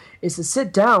sometimes, is to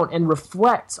sit down and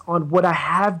reflect on what I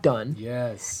have done.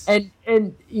 Yes.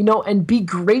 And be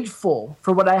grateful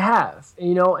for what I have.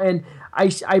 And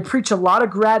I preach a lot of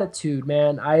gratitude,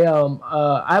 man. I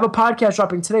have a podcast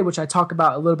dropping today, which I talk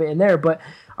about a little bit in there, but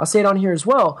I'll say it on here as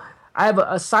well. I have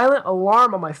a silent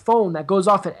alarm on my phone that goes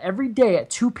off every day at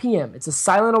 2 p.m. It's a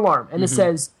silent alarm, and it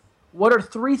says, what are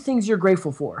 3 things you're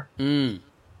grateful for?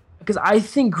 Because I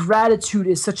think gratitude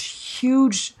is such a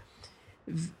huge,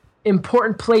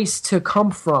 important place to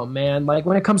come from, man. Like,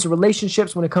 when it comes to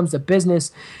relationships, when it comes to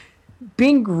business,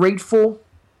 being grateful,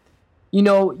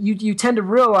 you tend to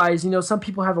realize, some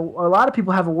people have a lot of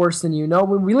people have it worse than you.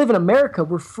 When we live in America,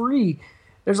 we're free.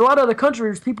 There's a lot of other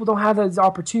countries people don't have those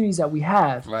opportunities that we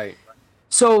have. Right.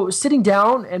 So sitting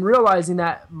down and realizing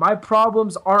that my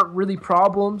problems aren't really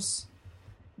problems,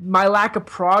 my lack of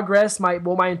progress, my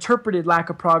interpreted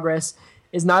lack of progress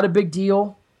is not a big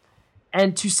deal,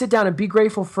 and to sit down and be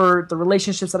grateful for the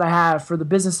relationships that I have, for the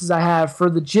businesses I have, for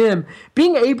the gym,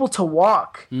 being able to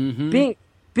walk, being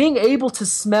able to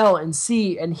smell and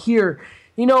see and hear.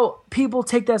 People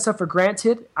take that stuff for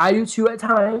granted. I do too at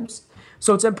times.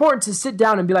 So it's important to sit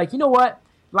down and be like, you know what?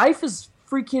 Life is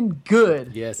freaking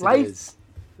good. Yes, it is.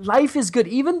 Life is good.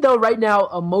 Even though right now,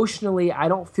 emotionally, I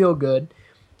don't feel good,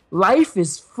 life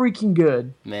is freaking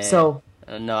good. Man. So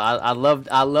no, I love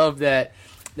that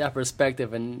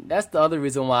perspective. And that's the other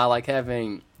reason why I like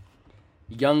having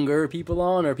younger people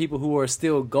on, or people who are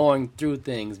still going through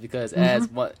things, because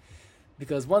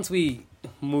because once we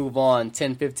move on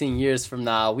 10, 15 years from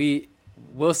now,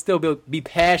 we'll still be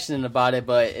passionate about it,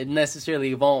 but it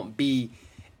necessarily won't be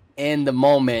in the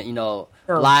moment,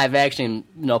 live action,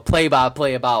 play by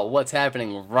play about what's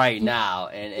happening right now.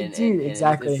 And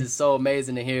exactly. It's just so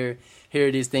amazing to hear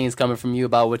these things coming from you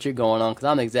about what you're going on, because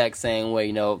I'm the exact same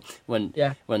way.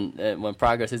 When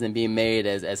progress isn't being made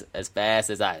as fast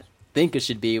as I think it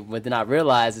should be, what then I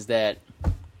realize is that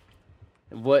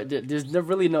there's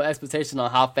really no expectation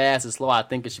on how fast or slow I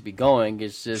think it should be going.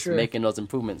 It's just making those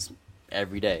improvements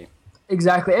every day.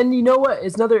 Exactly. And you know what?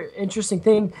 It's another interesting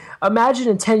thing. Imagine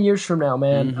in 10 years from now,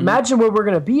 man. Imagine where we're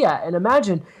going to be at. And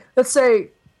imagine, let's say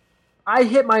I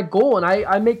hit my goal and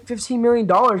I make $15 million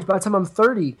by the time I'm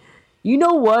 30. You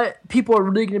know what people are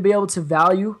really going to be able to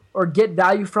value or get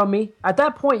value from me? At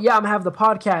that point, I'm going to have the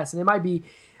podcast, and it might be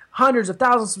hundreds of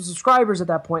thousands of subscribers at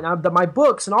that point. My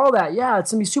books and all that. Yeah,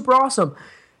 it's going to be super awesome.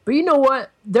 But you know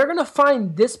what? They're going to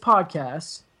find this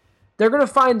podcast. They're going to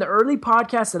find the early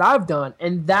podcasts that I've done,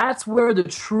 and that's where the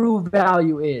true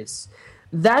value is.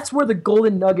 That's where the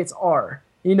golden nuggets are,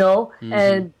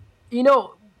 And,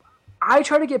 I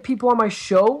try to get people on my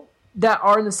show that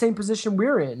are in the same position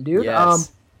we're in, dude.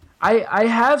 Yes. I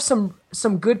have some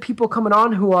good people coming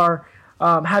on who are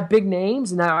have big names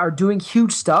and that are doing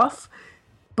huge stuff.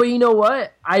 But you know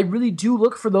what? I really do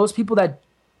look for those people that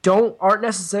aren't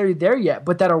necessarily there yet,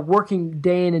 but that are working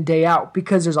day in and day out,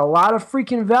 because there's a lot of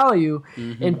freaking value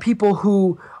in people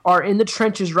who are in the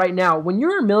trenches right now. When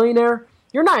you're a millionaire,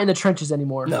 you're not in the trenches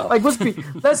anymore. No. Like,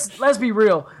 let's be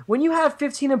real. When you have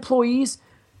 15 employees,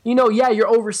 you're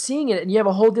overseeing it and you have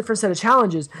a whole different set of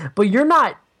challenges, but you're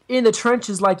not in the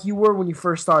trenches like you were when you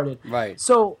first started. Right.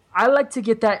 So I like to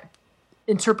get that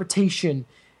interpretation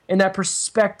and that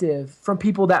perspective from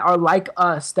people that are like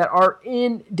us, that are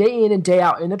in and day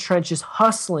out in the trenches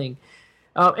hustling.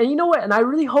 And you know what? And I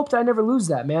really hope that I never lose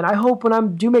that, man. I hope when I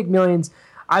do make millions,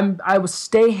 I will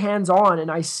stay hands-on and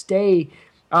I stay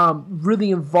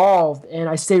really involved and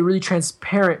I stay really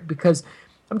transparent, because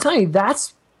I'm telling you,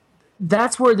 that's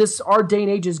where our day and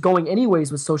age is going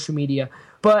anyways with social media.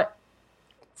 But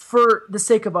for the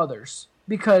sake of others,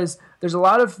 because there's a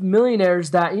lot of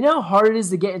millionaires that, how hard it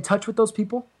is to get in touch with those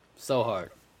people? So hard.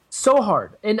 so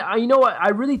hard. And you know what? I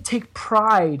really take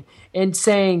pride in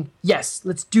saying, yes,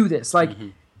 let's do this. Like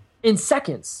in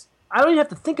seconds. I don't even have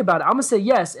to think about it. I'm going to say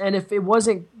yes. And if it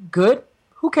wasn't good,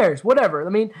 who cares? Whatever. I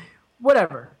mean,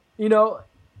 whatever. You know,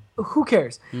 who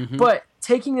cares? But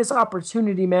taking this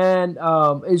opportunity, man,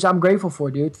 I'm grateful for,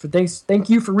 dude. Thank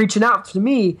you for reaching out to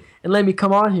me and letting me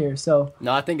come on here. So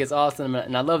no, I think it's awesome,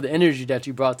 and I love the energy that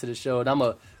you brought to the show. And I'm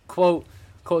a quote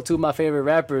two of my favorite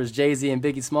rappers, Jay-Z and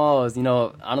Biggie Smalls. You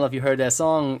know, I don't know if you heard that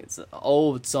song. It's an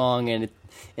old song, and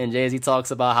Jay-Z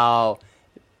talks about how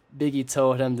Biggie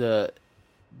told him the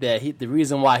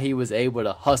reason why he was able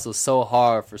to hustle so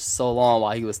hard for so long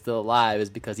while he was still alive is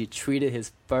because he treated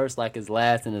his first like his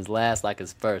last and his last like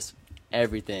his first.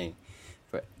 Everything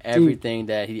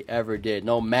that he ever did,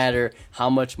 no matter how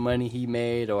much money he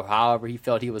made or however he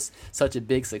felt he was such a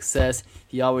big success,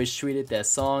 he always treated that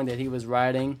song that he was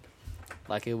writing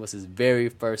like it was his very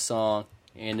first song,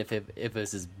 and if it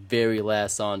was his very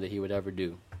last song that he would ever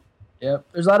do. Yep,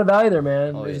 there's a lot of value there,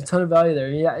 man. There's a ton of value there.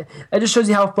 Yeah, that just shows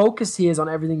you how focused he is on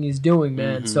everything he's doing,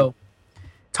 man. So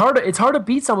it's hard to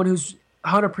beat someone who's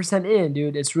 100% in,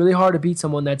 dude. It's really hard to beat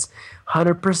someone that's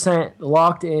 100%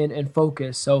 locked in and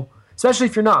focused. So especially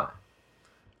if you're not.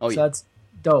 That's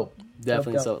dope.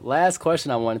 Definitely. Dope. So last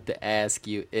question I wanted to ask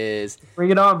you is, bring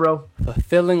it on, bro.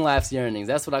 Fulfilling life's yearnings.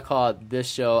 That's what I call this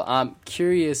show. I'm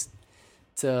curious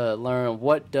to learn,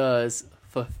 what does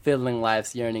fulfilling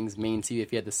life's yearnings mean to you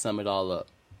if you had to sum it all up?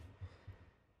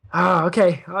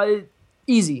 Okay.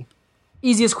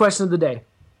 Easiest question of the day.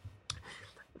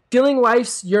 Fulfilling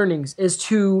life's yearnings is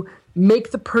to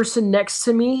make the person next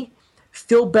to me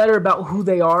feel better about who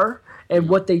they are and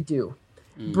what they do.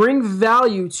 Bring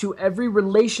value to every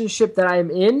relationship that I am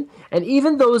in, and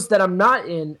even those that I'm not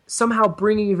in, somehow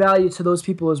bringing value to those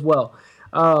people as well.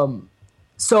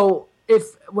 So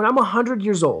when I'm 100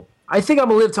 years old, I think I'm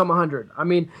going to live till I'm 100. I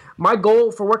mean, my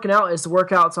goal for working out is to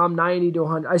work out till I'm 90 to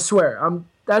 100. I swear.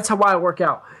 That's how I work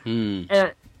out. And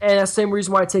that's the same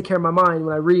reason why I take care of my mind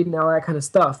when I read and all that kind of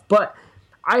stuff. But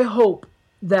I hope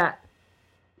that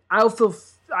I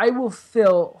will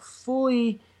feel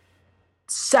fully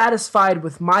satisfied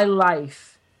with my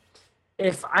life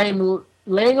if I'm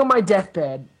laying on my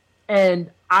deathbed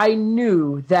and I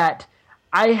knew that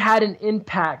I had an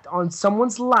impact on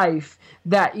someone's life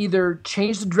that either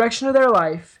changed the direction of their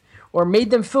life or made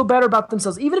them feel better about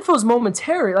themselves, even if it was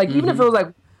momentary. Like, even if it was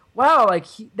like, wow, like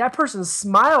that person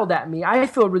smiled at me, I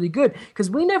feel really good, because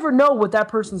we never know what that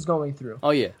person's going through.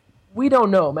 Oh, yeah. We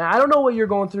don't know, man. I don't know what you're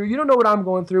going through. You don't know what I'm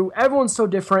going through. Everyone's so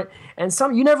different. And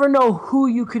you never know who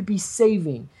you could be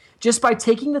saving just by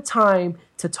taking the time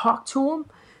to talk to them,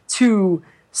 to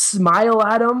smile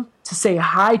at them, to say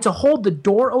hi, to hold the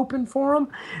door open for them.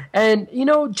 And,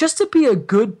 just to be a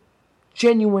good,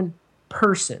 genuine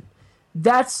person.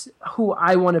 That's who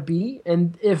I want to be.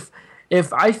 And if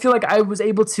I feel like I was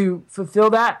able to fulfill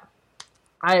that,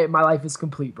 my life is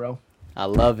complete, bro. I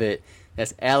love it.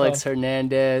 That's Alex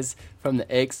Hernandez from the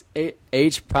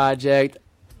H Project.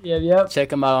 Yep.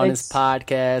 Check him out on his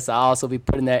podcast. I'll also be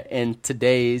putting that in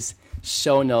today's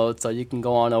show notes, so you can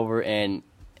go on over and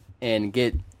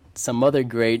get some other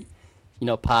great,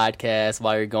 podcasts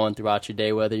while you're going throughout your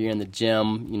day, whether you're in the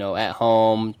gym, at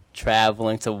home,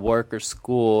 traveling to work or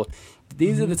school.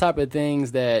 These are the type of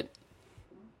things that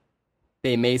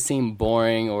they may seem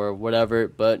boring or whatever,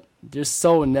 but they're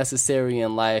so necessary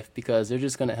in life, because they're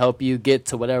just going to help you get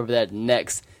to whatever that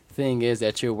next thing is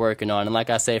that you're working on. And like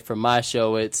I say, for my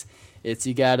show, it's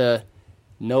you got to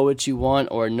know what you want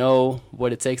or know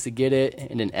what it takes to get it,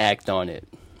 and then act on it.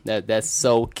 That's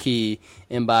so key.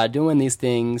 And by doing these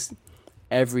things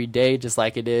every day, just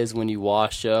like it is when you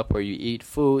wash up or you eat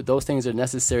food, those things are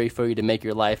necessary for you to make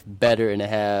your life better and to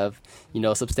have,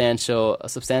 a substantial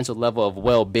level of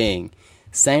well-being.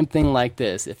 Same thing like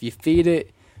this. If you feed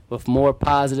it with more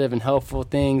positive and helpful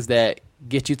things that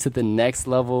get you to the next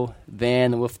level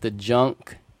than with the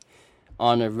junk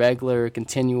on a regular,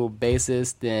 continual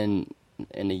basis, then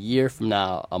in a year from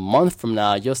now, a month from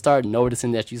now, you'll start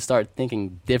noticing that you start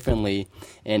thinking differently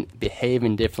and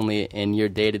behaving differently in your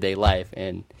day-to-day life.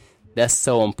 And that's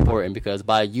so important, because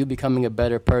by you becoming a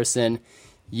better person,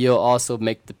 you'll also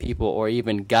make the people, or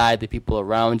even guide the people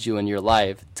around you in your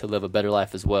life, to live a better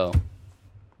life as well.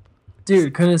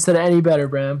 Dude, couldn't have said it any better,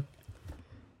 Bram.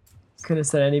 Couldn't have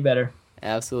said it any better.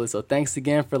 Absolutely. So thanks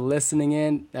again for listening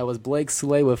in. That was Blake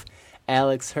Soule with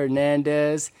Alex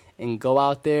Hernandez. And go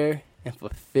out there and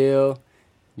fulfill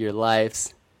your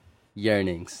life's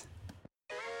yearnings.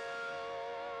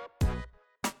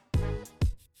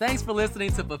 Thanks for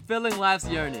listening to Fulfilling Life's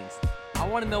Yearnings. I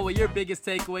want to know what your biggest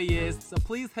takeaway is, so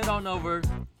please head on over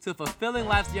to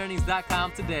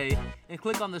fulfillinglifesyearnings.com today and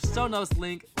click on the show notes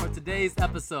link for today's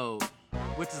episode,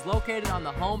 which is located on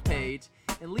the home page,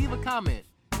 and leave a comment.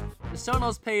 The show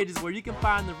notes page is where you can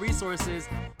find the resources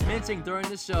mentioned during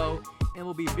the show and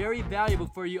will be very valuable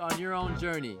for you on your own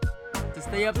journey. To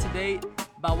stay up to date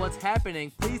about what's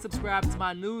happening, please subscribe to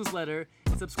my newsletter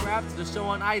and subscribe to the show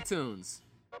on iTunes.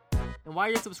 And while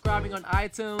you're subscribing on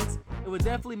iTunes, it would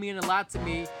definitely mean a lot to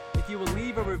me if you would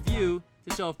leave a review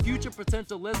to show future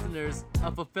potential listeners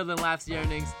of Fulfilling Life's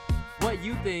Yearnings what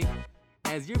you think,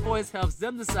 as your voice helps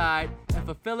them decide if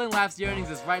Fulfilling Life's Yearnings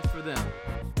is right for them.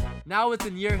 Now it's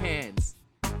in your hands.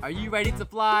 Are you ready to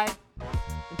fly?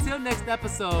 Until next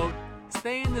episode,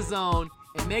 stay in the zone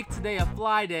and make today a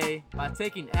fly day by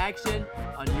taking action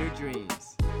on your dreams.